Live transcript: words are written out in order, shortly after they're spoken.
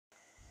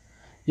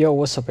Yo,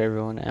 what's up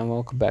everyone, and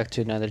welcome back to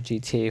another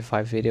GTA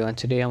 5 video. And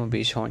today I'm gonna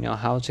be showing y'all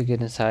how to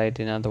get inside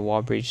another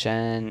wall breach,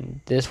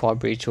 and this wall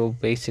breach will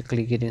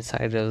basically get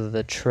inside of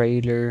the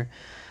trailer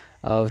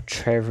of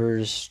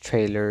Trevor's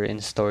trailer in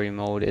story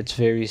mode. It's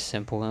very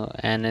simple,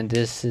 and then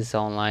this is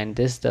online.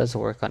 This does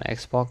work on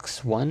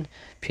Xbox One,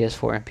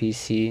 PS4, and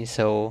PC.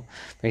 So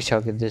make sure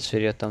to give this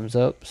video a thumbs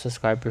up,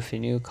 subscribe if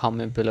you're new,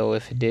 comment below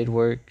if it did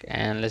work,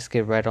 and let's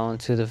get right on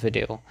to the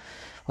video.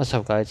 What's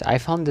up guys, I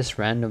found this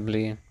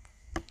randomly.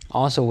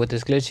 Also, with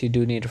this glitch, you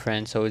do need a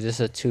friend, so it's just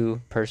a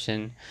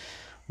two-person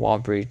wall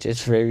breach.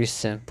 It's very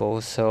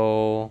simple,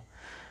 so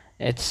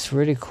it's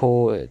really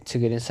cool to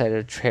get inside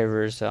of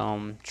Trevor's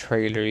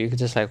trailer. You could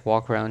just like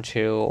walk around,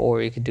 chill,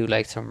 or you could do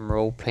like some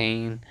role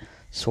playing,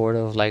 sort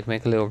of like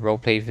make a little role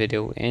play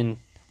video in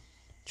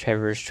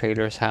Trevor's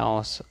trailer's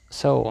house.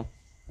 So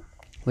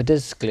with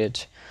this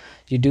glitch,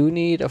 you do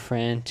need a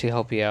friend to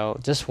help you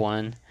out, just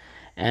one.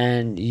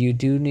 And you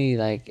do need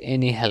like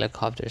any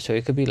helicopter, so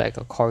it could be like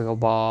a cargo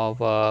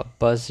bob, a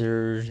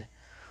buzzard,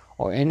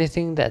 or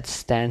anything that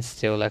stands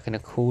still, like in a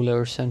cooler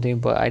or something.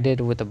 But I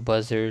did it with a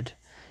buzzard.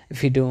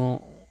 If you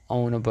don't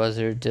own a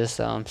buzzard, just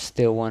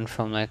steal one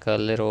from like a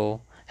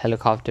little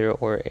helicopter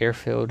or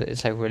airfield.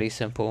 It's like really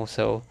simple.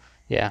 So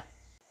yeah,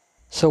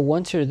 so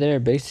once you're there,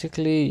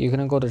 basically you're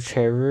gonna go to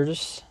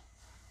Trevor's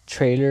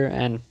trailer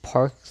and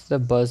park the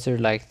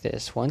buzzard like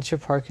this. Once you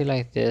park it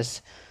like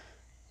this,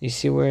 you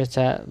see where it's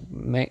at.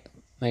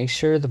 Make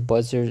sure the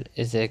buzzer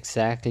is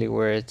exactly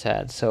where it's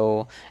at.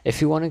 So if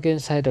you want to get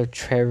inside of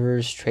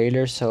Trevor's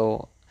trailer,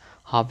 so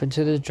hop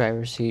into the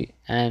driver's seat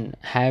and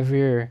have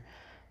your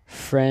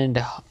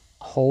friend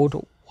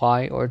hold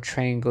Y or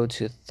triangle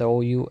to throw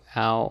you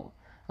out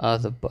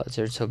of the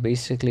buzzard. So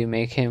basically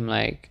make him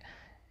like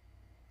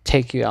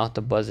take you out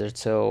the buzzard.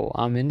 So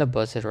I'm in the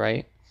buzzard,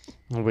 right?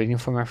 I'm waiting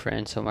for my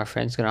friend. So my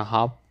friend's gonna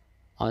hop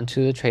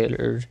onto the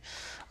trailer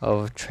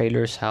of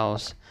Trailer's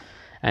house,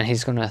 and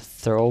he's gonna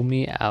throw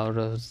me out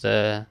of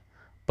the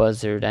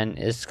buzzard, and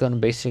it's gonna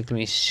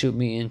basically shoot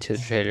me into the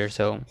trailer.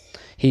 So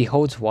he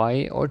holds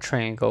Y or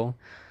triangle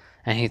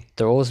and he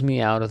throws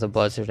me out of the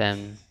buzzard,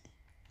 and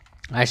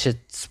I should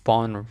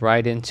spawn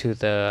right into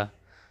the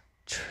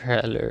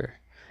trailer.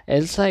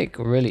 It's like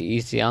really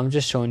easy. I'm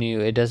just showing you.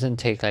 It doesn't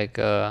take like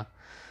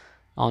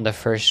on the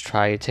first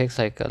try. It takes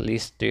like at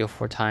least 3 or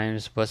 4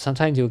 times, but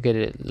sometimes you'll get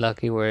it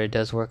lucky where it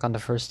does work on the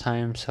first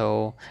time.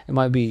 So it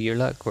might be your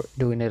luck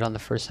doing it on the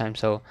first time.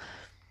 So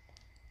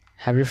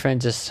have your friend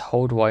just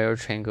hold Y or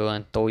triangle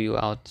and throw you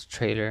out the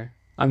trailer.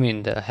 I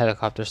mean the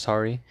helicopter,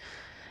 sorry.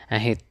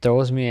 And he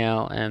throws me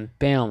out, and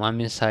bam,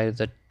 I'm inside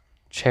the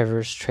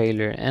Trevor's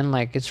trailer. And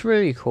like, it's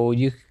really cool.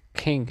 You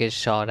can't get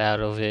shot out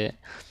of it.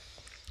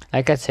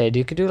 Like I said,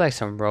 you could do like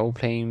some role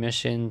playing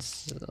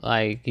missions.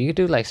 Like you could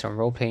do like some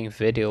role playing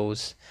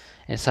videos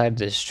inside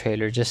this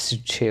trailer just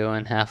to chill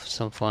and have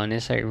some fun.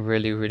 It's like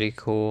really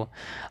cool.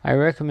 I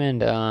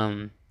recommend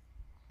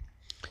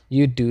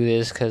you do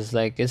this because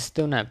like it's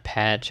still not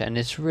patched and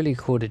it's really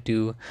cool to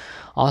do.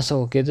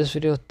 Also, give this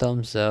video a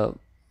thumbs up.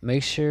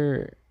 Make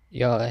sure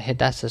y'all hit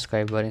that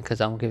subscribe button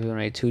because I'm giving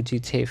away 2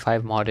 GTA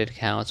 5 modded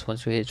accounts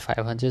once we hit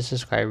 500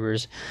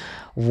 subscribers.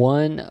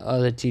 One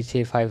of the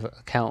GTA 5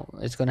 account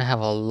is gonna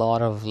have a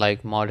lot of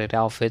like modded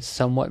outfits,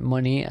 somewhat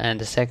money, and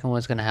the second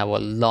one's gonna have a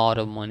lot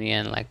of money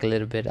and like a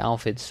little bit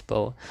outfits.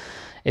 But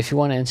if you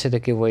want to enter the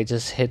giveaway,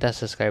 just hit that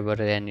subscribe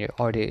button and you're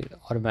already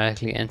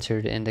automatically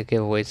entered in the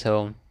giveaway.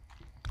 So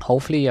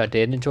hopefully y'all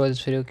did enjoy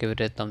this video. Give it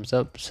a thumbs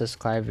up,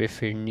 subscribe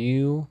if you're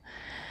new,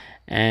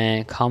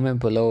 and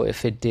comment below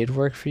if it did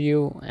work for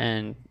you.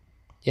 And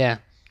yeah,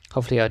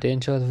 hopefully y'all did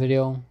enjoy the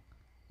video.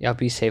 Y'all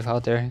be safe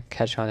out there.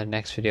 Catch you on the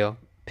next video.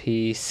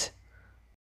 Peace.